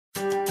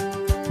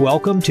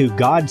Welcome to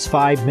God's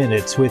 5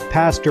 Minutes with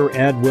Pastor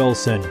Ed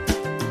Wilson.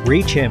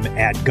 Reach him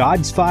at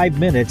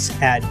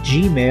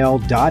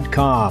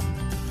gods5minutes@gmail.com.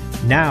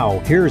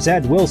 Now, here's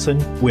Ed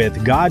Wilson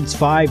with God's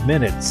 5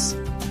 Minutes.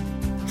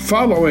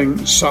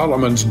 Following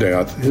Solomon's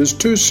death, his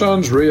two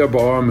sons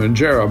Rehoboam and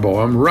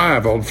Jeroboam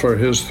rivaled for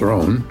his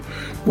throne,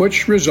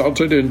 which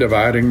resulted in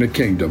dividing the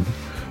kingdom.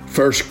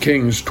 1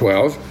 Kings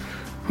 12.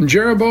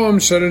 Jeroboam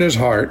said in his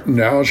heart,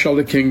 "Now shall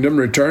the kingdom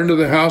return to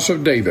the house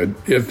of David.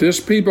 If this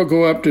people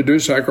go up to do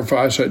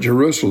sacrifice at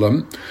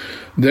Jerusalem,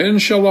 then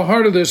shall the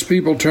heart of this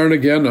people turn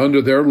again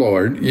unto their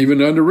Lord,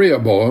 even unto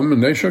Rehoboam,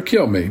 and they shall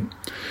kill me."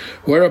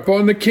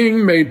 Whereupon the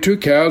king made 2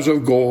 calves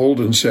of gold,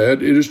 and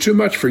said, "It is too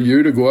much for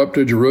you to go up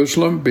to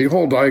Jerusalem.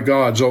 Behold thy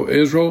gods, O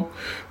Israel,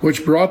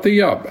 which brought thee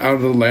up out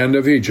of the land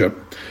of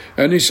Egypt."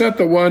 And he set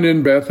the one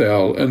in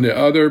Bethel, and the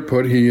other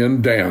put he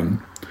in Dan,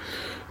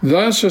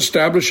 thus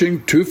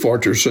establishing 2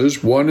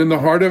 fortresses, one in the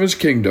heart of his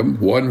kingdom,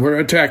 one where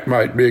attack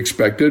might be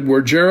expected,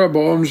 were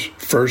Jeroboam's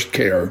first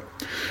care.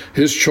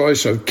 His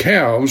choice of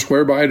calves,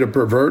 whereby to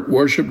pervert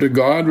worship to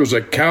God, was a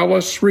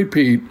callous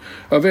repeat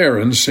of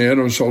Aaron's sin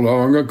of so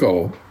long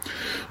ago.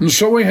 And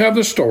so we have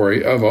the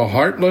story of a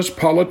heartless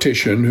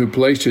politician who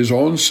placed his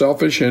own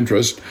selfish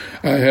interest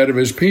ahead of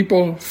his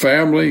people,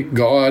 family,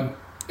 God,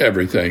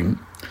 everything.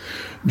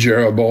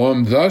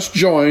 Jeroboam thus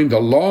joined the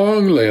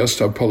long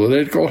list of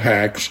political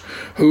hacks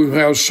who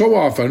have so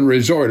often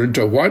resorted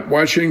to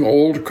whitewashing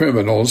old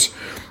criminals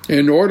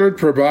in order to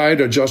provide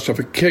a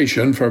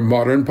justification for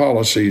modern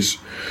policies.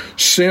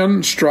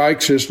 Sin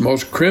strikes its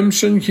most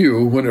crimson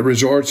hue when it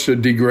resorts to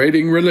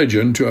degrading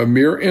religion to a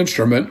mere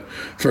instrument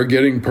for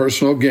getting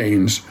personal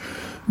gains.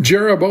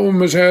 Jeroboam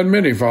has had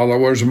many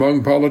followers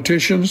among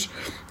politicians.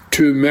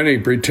 Too many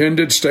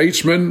pretended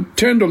statesmen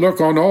tend to look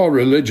on all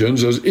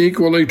religions as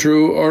equally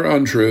true or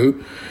untrue,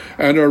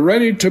 and are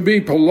ready to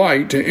be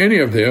polite to any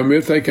of them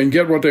if they can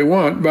get what they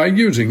want by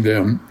using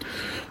them.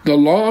 The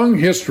long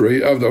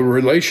history of the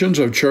relations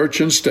of church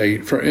and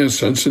state, for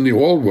instance, in the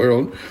old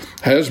world,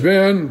 has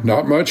been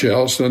not much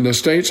else than the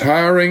state's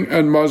hiring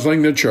and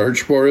muzzling the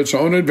church for its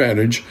own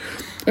advantage,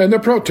 and the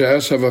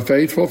protests of a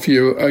faithful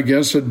few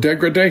against the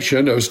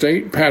degradation of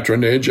state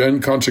patronage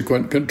and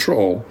consequent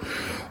control.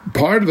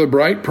 Part of the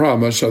bright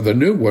promise of the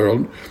New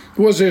World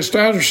was the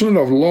establishment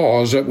of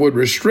laws that would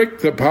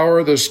restrict the power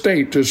of the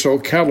state to so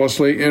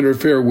callously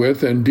interfere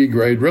with and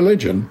degrade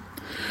religion.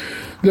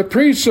 The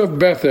priests of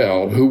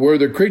Bethel, who were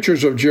the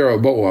creatures of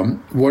Jeroboam,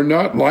 were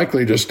not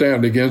likely to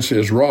stand against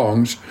his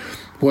wrongs.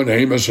 When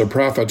Amos the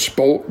prophet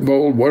spoke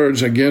bold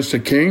words against the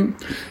king,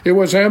 it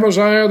was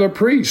Amaziah the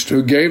priest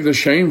who gave the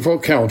shameful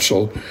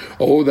counsel,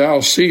 "O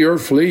thou seer,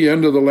 flee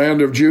into the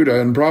land of Judah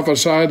and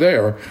prophesy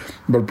there,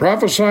 but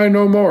prophesy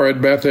no more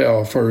at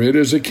Bethel, for it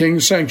is the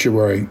king's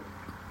sanctuary."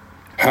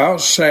 How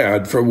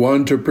sad for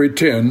one to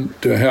pretend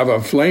to have a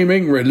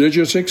flaming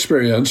religious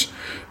experience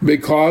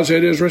because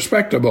it is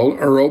respectable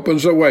or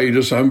opens the way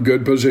to some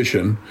good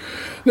position.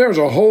 There's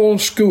a whole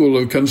school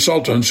of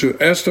consultants who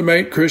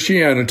estimate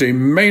Christianity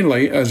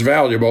mainly as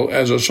valuable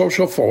as a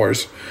social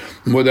force,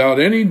 without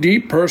any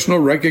deep personal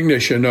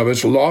recognition of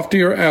its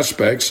loftier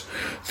aspects,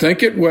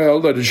 think it well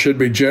that it should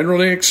be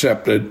generally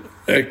accepted,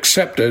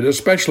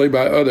 especially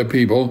by other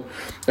people,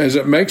 as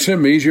it makes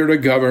them easier to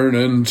govern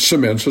and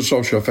cements the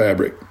social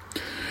fabric.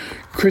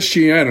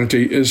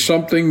 Christianity is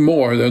something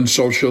more than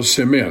social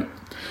cement.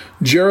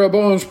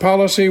 Jeroboam's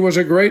policy was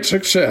a great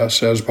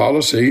success as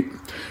policy.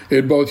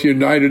 It both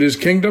united his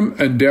kingdom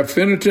and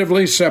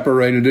definitively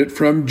separated it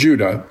from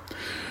Judah.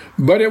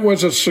 But it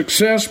was a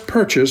success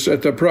purchased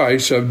at the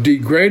price of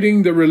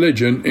degrading the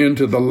religion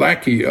into the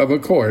lackey of a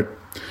court.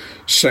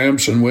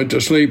 Samson went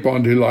to sleep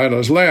on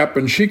Delilah's lap,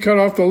 and she cut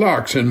off the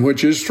locks in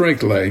which his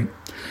strength lay.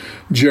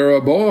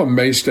 Jeroboam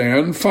may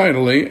stand,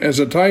 finally, as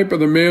a type of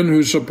the men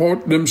who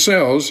support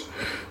themselves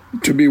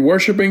to be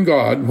worshiping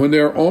God when they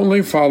are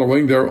only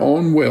following their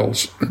own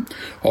wills.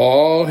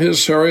 All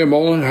his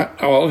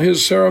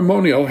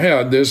ceremonial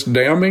had this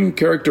damning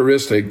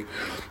characteristic,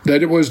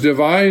 that it was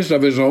devised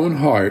of his own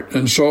heart,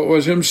 and so it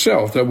was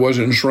himself that was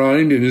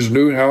enshrined in his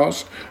new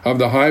house of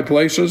the high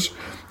places,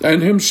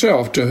 and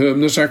himself to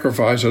whom the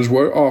sacrifices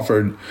were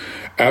offered.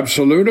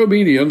 Absolute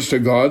obedience to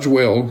God's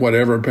will,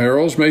 whatever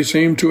perils may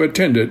seem to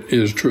attend it,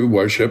 is true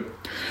worship.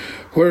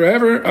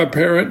 Wherever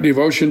apparent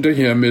devotion to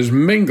him is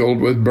mingled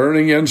with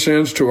burning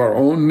incense to our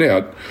own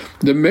net,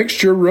 the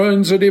mixture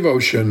ruins a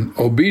devotion.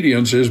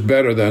 Obedience is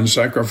better than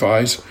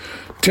sacrifice.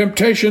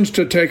 Temptations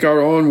to take our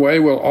own way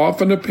will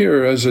often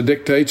appear as the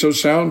dictates of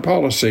sound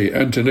policy,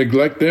 and to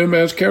neglect them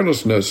as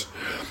carelessness.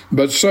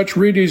 But such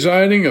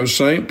redesigning of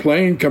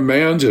plain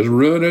commands is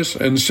ruinous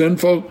and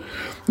sinful,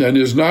 and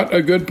is not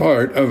a good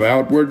part of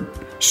outward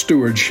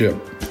stewardship.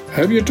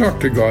 Have you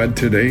talked to God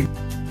today?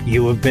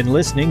 You have been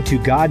listening to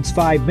God's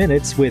 5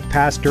 Minutes with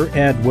Pastor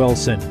Ed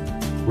Wilson.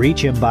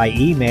 Reach him by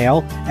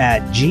email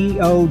at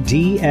godsfive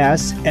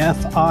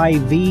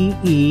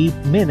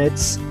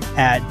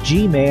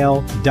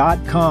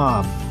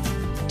minutes@gmail.com.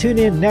 Tune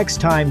in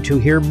next time to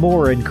hear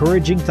more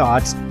encouraging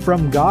thoughts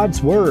from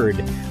God's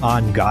Word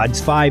on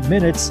God's 5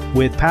 Minutes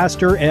with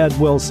Pastor Ed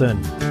Wilson.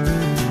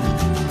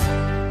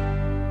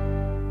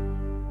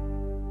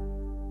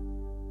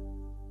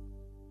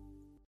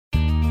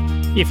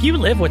 If you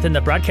live within the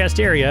broadcast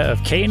area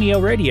of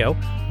KNEO Radio,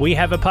 we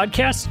have a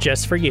podcast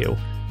just for you.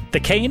 The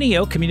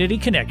KNEO Community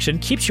Connection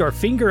keeps your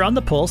finger on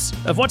the pulse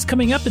of what's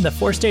coming up in the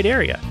four-state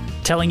area,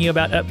 telling you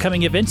about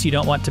upcoming events you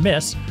don't want to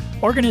miss,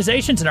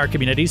 organizations in our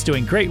communities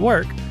doing great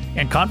work,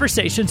 and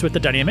conversations with the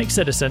dynamic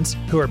citizens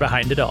who are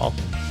behind it all.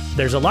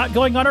 There's a lot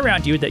going on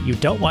around you that you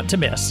don't want to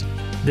miss.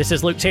 This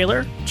is Luke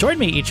Taylor. Join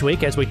me each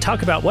week as we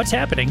talk about what's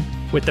happening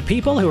with the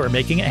people who are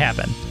making it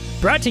happen.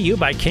 Brought to you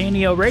by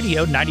KNEO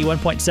Radio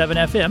 91.7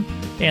 FM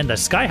and the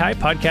Sky High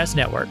Podcast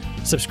Network.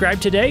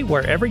 Subscribe today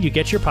wherever you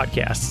get your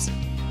podcasts.